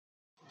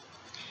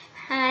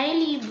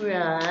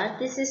Libra,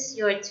 this is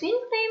your twin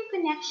flame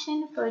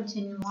connection for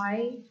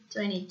January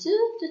 22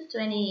 to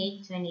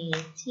 28,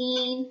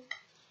 2018.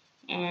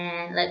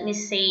 And let me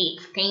say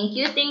thank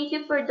you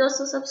for those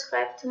who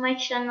subscribe to my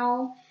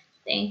channel.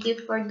 Thank you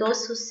for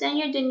those who send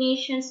your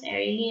donations. I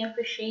really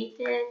appreciate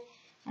it.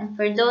 And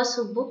for those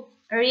who book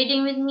a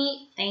reading with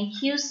me,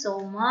 thank you so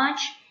much.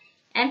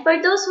 And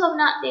for those who have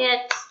not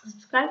yet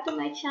subscribed to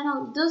my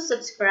channel, do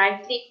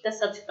subscribe. Click the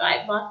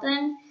subscribe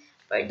button.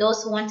 For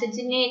those who want to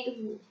donate,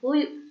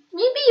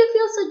 maybe you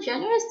feel so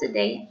generous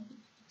today,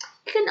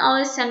 you can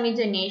always send me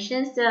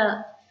donations.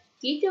 The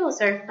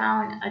details are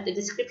found at the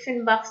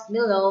description box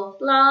below.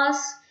 Plus,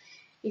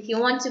 if you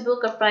want to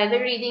book a private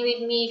reading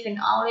with me, you can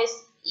always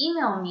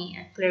email me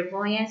at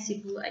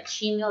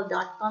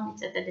clairvoyancecebu@gmail.com.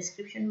 It's at the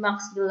description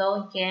box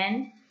below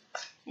again.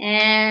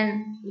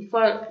 And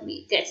before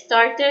we get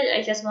started,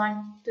 I just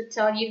want to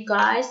tell you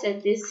guys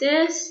that this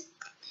is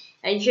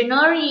a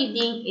general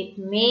reading. It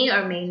may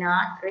or may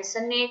not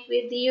resonate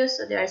with you.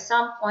 So there are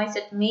some points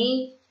that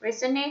may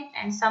resonate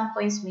and some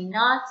points may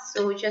not.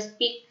 So just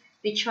pick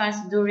which ones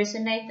do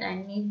resonate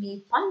and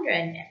maybe ponder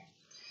on them.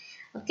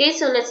 Okay,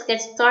 so let's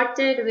get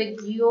started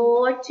with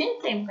your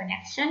twin flame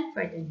connection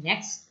for the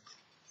next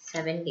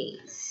 7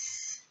 days.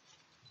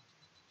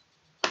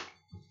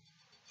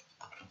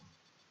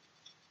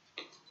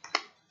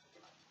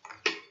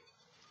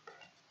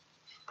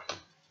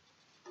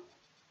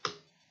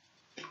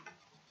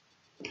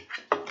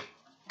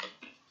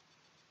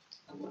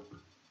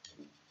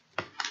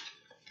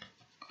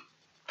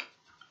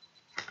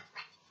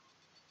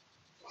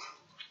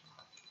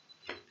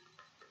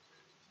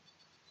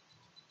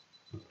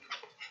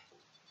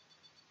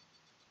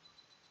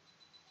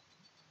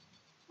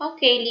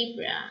 Okay,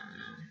 Libra.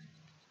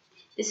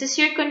 This is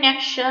your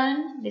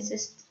connection. This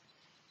is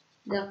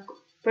the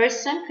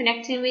person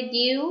connecting with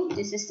you.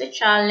 This is the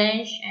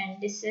challenge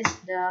and this is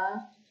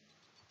the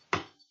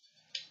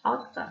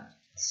outcome.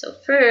 So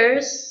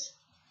first,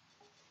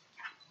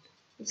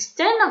 it's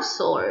 10 of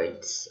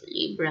Swords,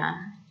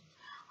 Libra.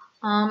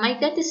 I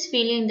get this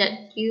feeling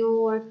that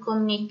your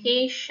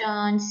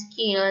communication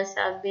skills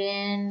have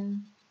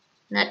been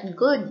not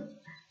good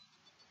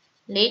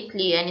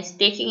lately and it's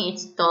taking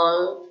its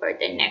toll for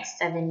the next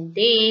 7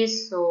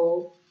 days.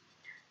 So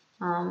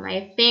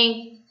I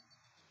think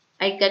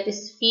I got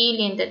this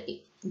feeling that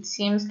it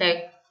seems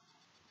like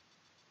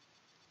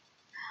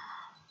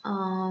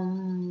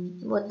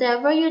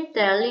whatever you're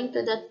telling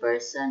to that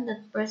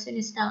person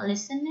is not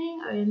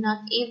listening or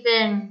not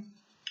even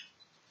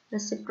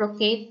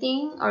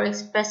reciprocating or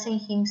expressing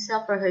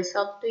himself or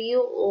herself to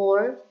you,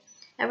 or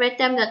every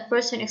time that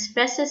person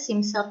expresses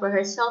himself or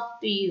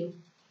herself to you,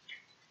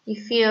 you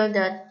feel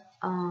that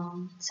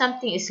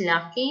something is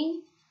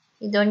lacking.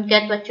 You don't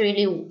get what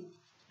you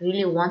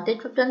really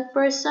wanted from that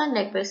person.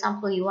 Like for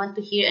example, you want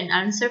to hear an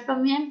answer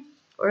from him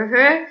or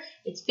her.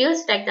 It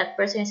feels like that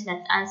person is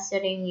not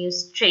answering you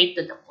straight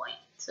to the point.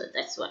 So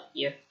that's what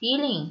you're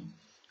feeling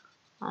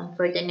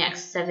for the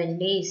next 7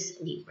 days,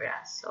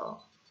 Libra. So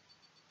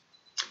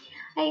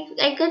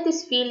I get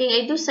this feeling.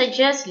 I do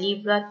suggest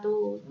Libra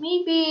to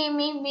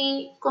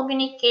maybe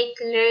communicate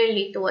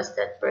clearly towards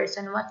that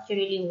person what you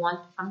really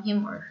want from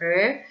him or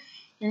her,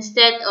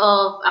 instead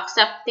of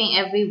accepting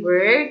every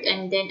word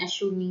and then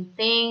assuming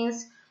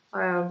things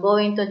or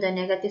going to the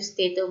negative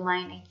state of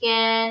mind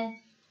again.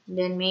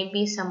 Then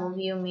maybe some of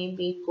you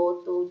maybe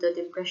go to the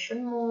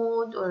depression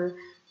mode, or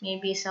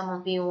maybe some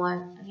of you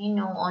want,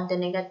 on the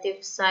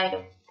negative side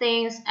of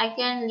things.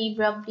 Again,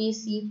 Libra,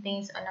 please see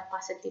things on a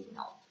positive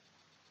note.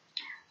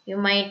 You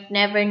might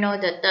never know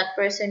that that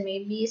person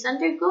maybe is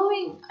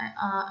undergoing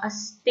a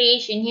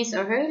stage in his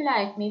or her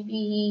life. Maybe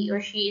he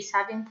or she is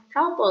having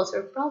troubles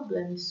or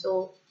problems.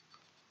 So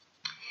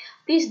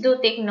please do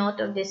take note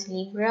of this,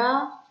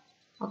 Libra.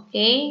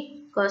 Okay?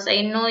 Because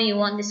I know you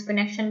want this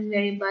connection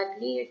very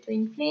badly, your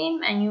twin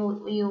flame, and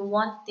you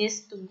want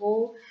this to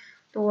go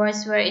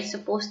towards where it's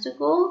supposed to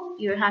go.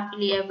 You're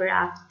happily ever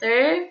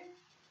after.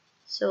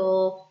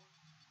 So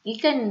you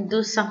can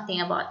do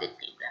something about it,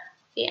 Libra.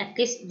 Okay, at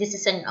least this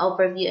is an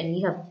overview and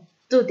you have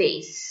 2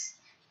 days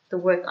to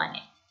work on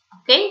it.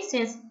 Okay,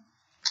 since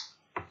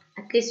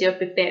at least you're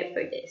prepared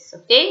for this.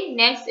 Okay,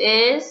 next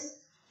is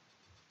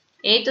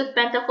 8 of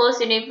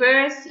Pentacles in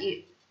reverse.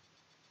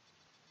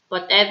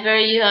 Whatever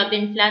you have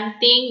been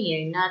planting,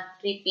 you're not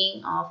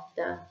reaping off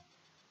the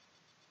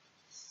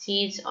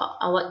seeds.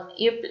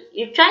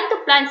 You're trying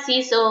to plant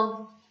seeds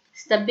of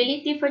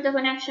stability for the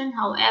connection.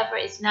 However,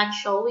 it's not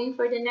showing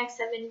for the next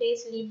 7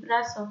 days,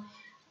 Libra. So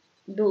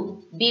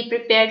do be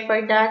prepared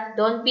for that.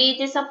 Don't be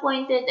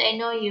disappointed. I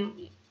know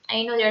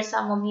there are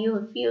some of you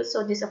who feel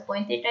so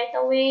disappointed right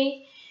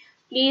away.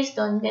 Please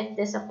don't get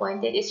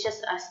disappointed. It's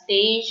just a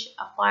stage,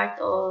 a part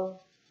of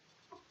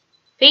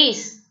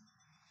phase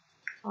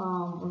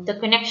of the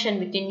connection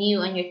between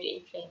you and your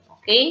twin flame.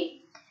 Okay,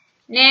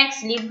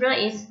 next, Libra,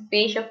 is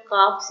Page of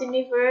Cups in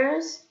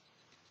reverse.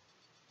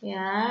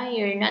 Yeah,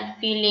 you're not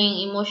feeling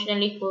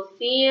emotionally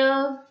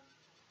fulfilled.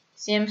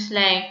 Seems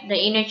like the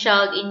inner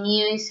child in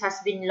you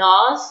has been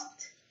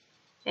lost.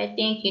 I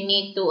think you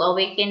need to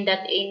awaken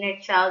that inner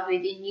child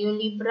within you,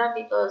 Libra,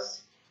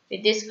 because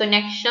with this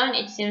connection,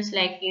 it seems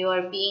like you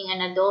are being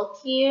an adult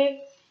here.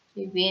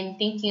 You've been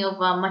thinking of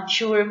a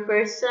mature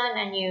person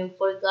and you've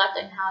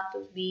forgotten how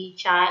to be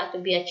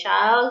a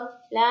child,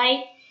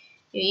 like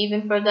you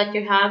even forgot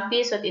your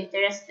hobbies,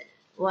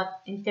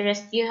 what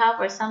interest you have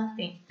or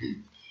something.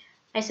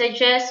 I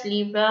suggest,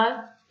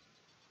 Libra,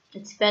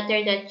 it's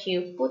better that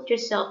you put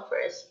yourself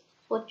first.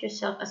 Put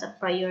yourself as a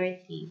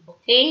priority,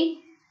 okay?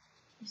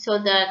 So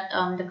that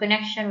the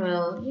connection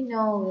will,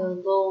 will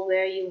go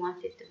where you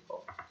want it to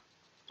go.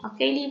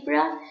 Okay,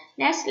 Libra.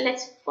 Next,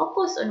 let's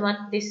focus on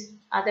what this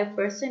other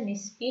person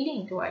is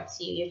feeling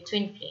towards you, your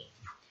twin flame.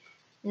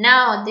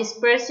 Now, this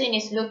person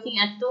is looking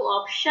at two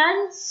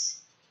options.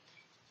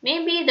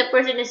 Maybe the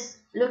person is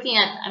looking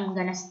at, I'm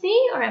gonna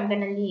stay or I'm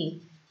gonna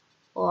leave.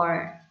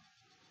 Or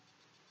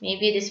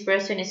maybe this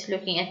person is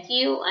looking at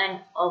you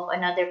and of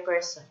another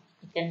person.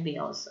 It can be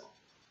also.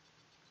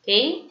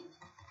 Okay?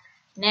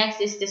 Next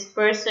is this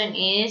person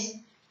is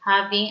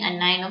having a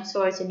 9 of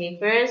swords in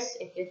reverse.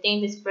 If you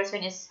think this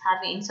person is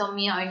having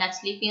insomnia or not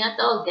sleeping at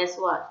all, guess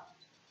what?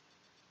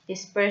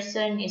 This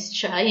person is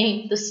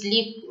trying to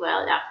sleep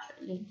well,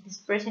 actually. This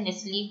person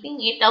is sleeping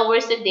 8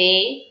 hours a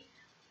day.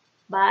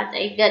 But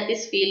I got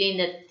this feeling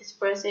that this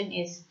person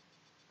is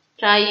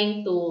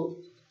trying to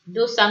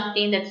do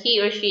something that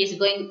he or she is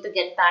going to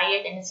get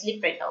tired and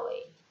sleep right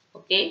away.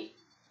 Okay?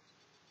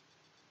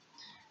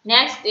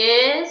 Next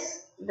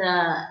is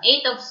the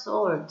 8 of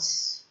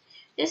Swords.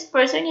 This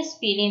person is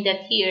feeling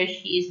that he or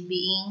she is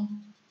being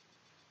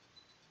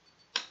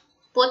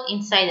put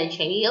inside a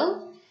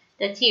jail,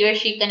 that he or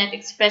she cannot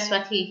express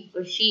what he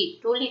or she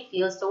truly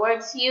feels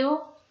towards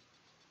you.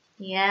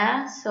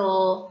 Yeah,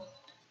 so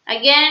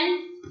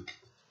again,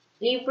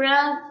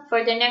 Libra,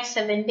 for the next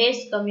 7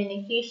 days,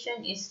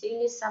 communication is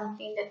really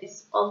something that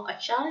is of a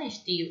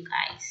challenge to you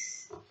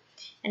guys.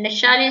 And the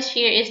challenge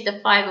here is the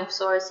 5 of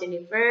Swords in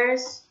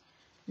reverse.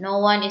 No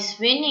one is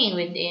winning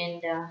within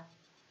the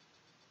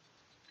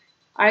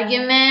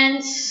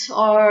arguments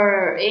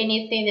or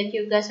anything that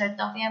you guys are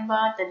talking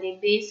about, the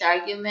debates,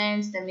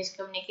 arguments, the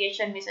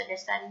miscommunication,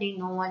 misunderstanding.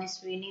 No one is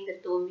winning. The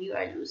two of you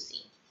are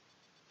losing.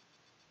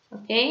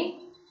 Okay?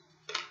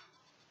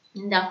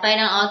 And the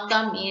final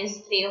outcome is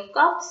 3 of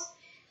Cups.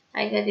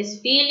 I got this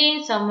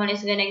feeling someone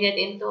is gonna get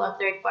into a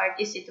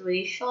third-party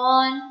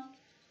situation.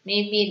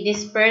 Maybe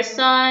this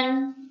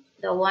person,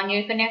 the one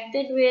you're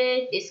connected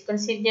with, is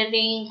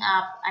considering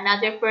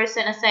another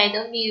person aside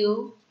of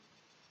you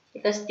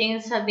because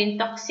things have been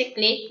toxic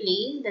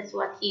lately. That's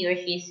what he or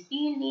she is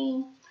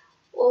feeling.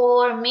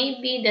 Or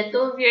maybe the two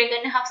of you are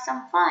gonna have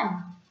some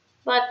fun.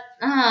 But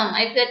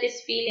I've got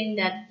this feeling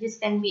that this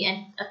can be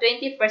a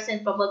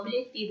 20%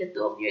 probability the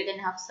two of you are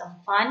gonna have some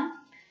fun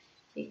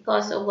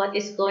because of what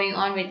is going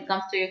on when it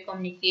comes to your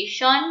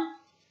communication.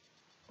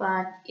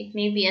 But it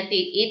may be at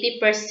the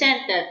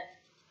 80% that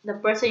the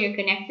person you're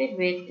connected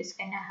with is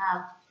gonna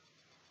have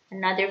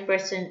another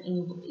person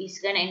is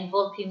gonna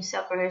involve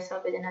himself or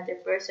herself with another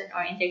person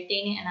or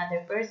entertaining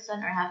another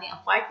person or having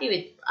a party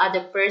with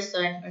other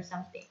person or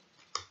something.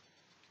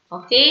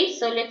 Okay,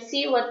 so let's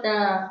see what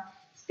the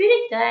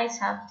spirit guides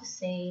have to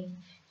say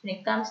when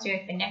it comes to your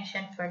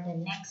connection for the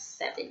next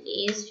 7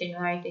 days,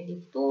 January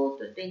 22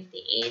 to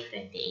 28,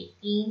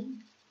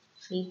 2018,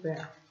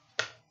 Libra.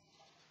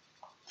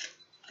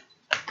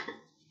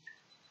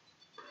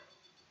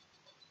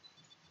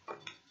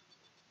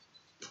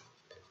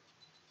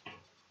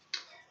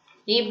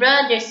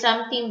 Libra, there's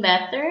something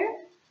better.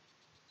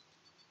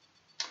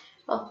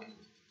 Okay.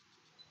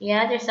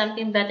 Yeah, there's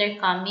something better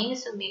coming.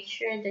 So make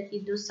sure that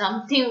you do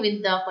something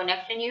with the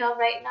connection you have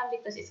right now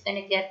because it's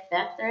going to get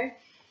better.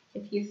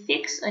 If you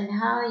fix on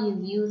how you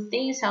view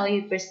things, how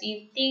you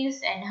perceive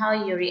things, and how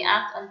you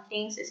react on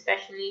things,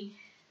 especially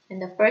when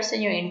the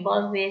person you're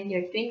involved with,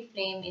 your twin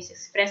flame, is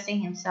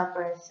expressing himself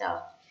or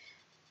herself.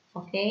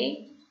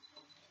 Okay?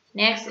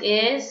 Next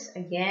is,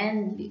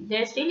 again,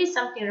 there's really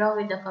something wrong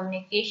with the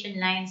communication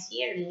lines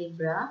here,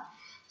 Libra.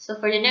 So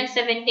for the next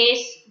 7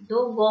 days,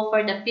 do go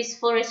for the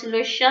peaceful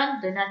resolution.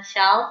 Do not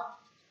shout.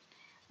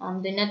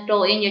 Do not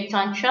throw in your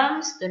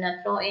tantrums. Do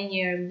not throw in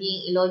your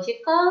being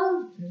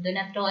illogical. Do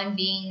not throw in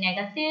being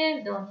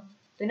negative.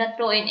 Do not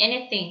throw in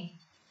anything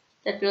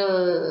that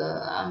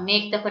will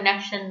make the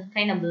connection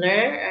kind of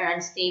blur or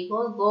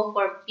unstable. Go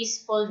for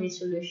peaceful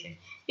resolution.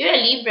 You're a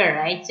Libra,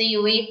 right? So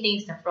you weigh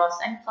things, the pros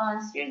and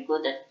cons. You're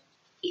good at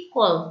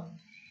equal.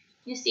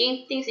 You're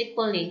seeing things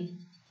equally.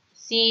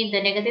 See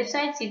the negative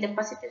side, see the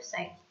positive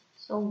side.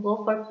 So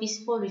go for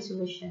peaceful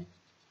resolution.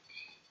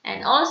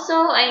 And also,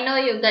 I know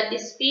you got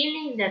this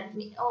feeling that,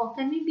 oh,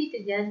 can we be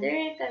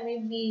together? Can we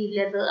be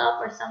level up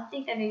or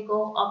something? Can we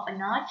go up a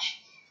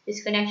notch?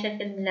 This connection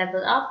can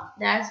level up.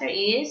 The answer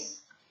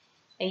is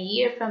a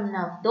year from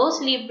now.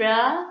 Those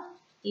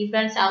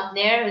Librans out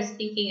there who's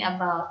thinking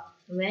about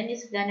when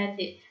is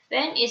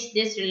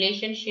this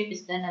relationship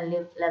is gonna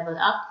level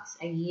up? It's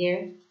a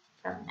year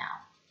from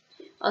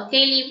now.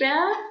 Okay,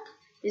 Libra,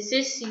 this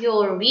is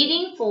your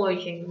reading for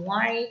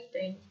January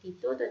 22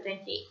 to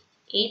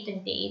 28,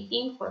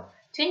 2018 for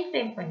twin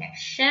flame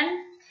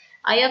connection.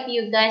 I hope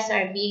you guys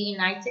are being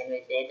enlightened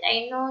with it.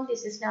 I know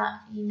this is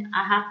not in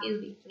a happy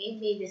week.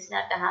 Maybe this is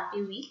not a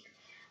happy week,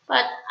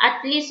 but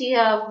at least you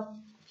have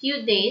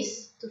few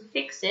days to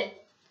fix it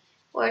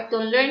or to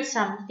learn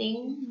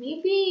something.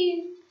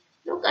 Maybe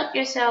look at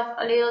yourself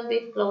a little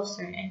bit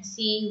closer and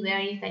see where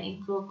you can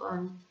improve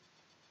on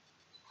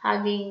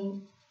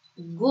having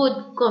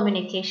good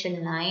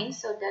communication lines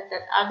so that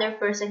that other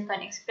person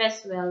can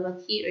express well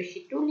what he or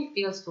she truly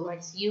feels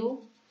towards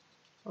you.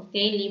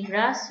 Okay,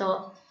 Libra.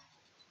 So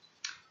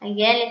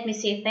again, let me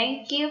say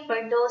thank you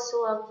for those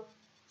who have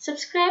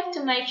subscribed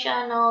to my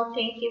channel.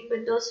 Thank you for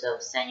those who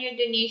have sent your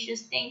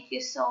donations. Thank you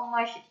so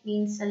much. It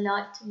means a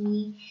lot to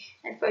me.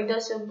 And for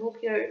those who book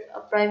your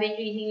private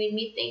reading with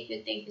me, thank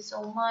you. Thank you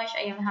so much.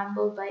 I am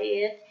humbled by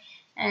it.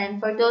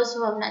 And for those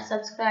who have not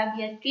subscribed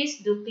yet, please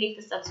do click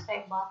the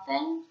subscribe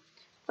button.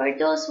 For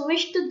those who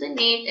wish to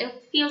donate and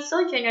feel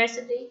so generous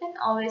that they can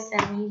always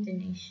send me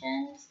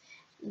donations.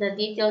 The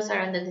details are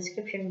in the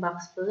description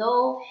box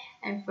below.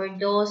 And for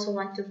those who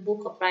want to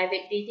book a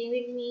private reading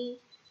with me,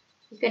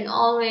 you can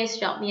always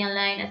drop me a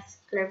line at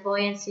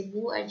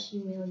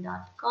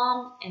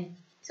clairvoyancecebu@gmail.com, and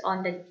it's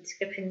on the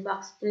description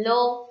box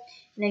below.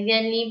 And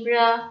again,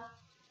 Libra,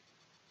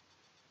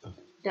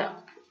 the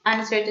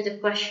answer to the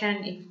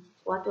question if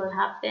what will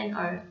happen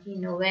or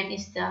when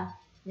is the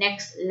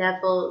next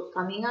level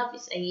coming up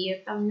is a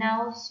year from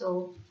now.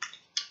 So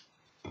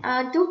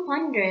do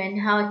ponder on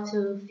how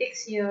to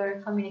fix your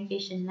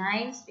communication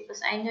lines,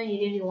 because I know you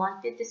really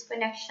wanted this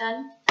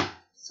connection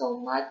so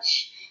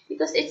much,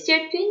 because it's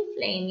your twin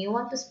flame. You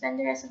want to spend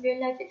the rest of your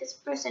life with this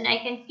person. I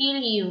can feel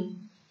you.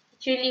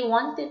 You really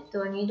wanted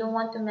to and you don't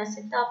want to mess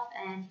it up,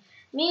 and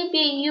maybe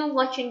you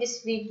watching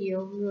this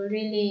video will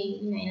really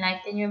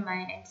enlighten your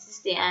mind, and this is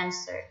the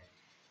answer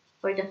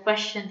for the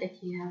question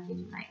that you have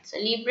in mind. So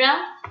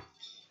Libra,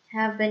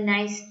 have a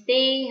nice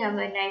day, have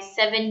a nice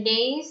 7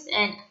 days,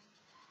 and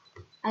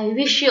I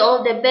wish you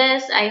all the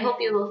best. I hope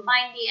you will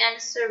find the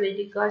answer with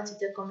regard to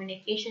the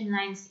communication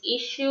lines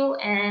issue,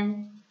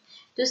 and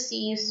to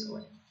see you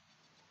soon.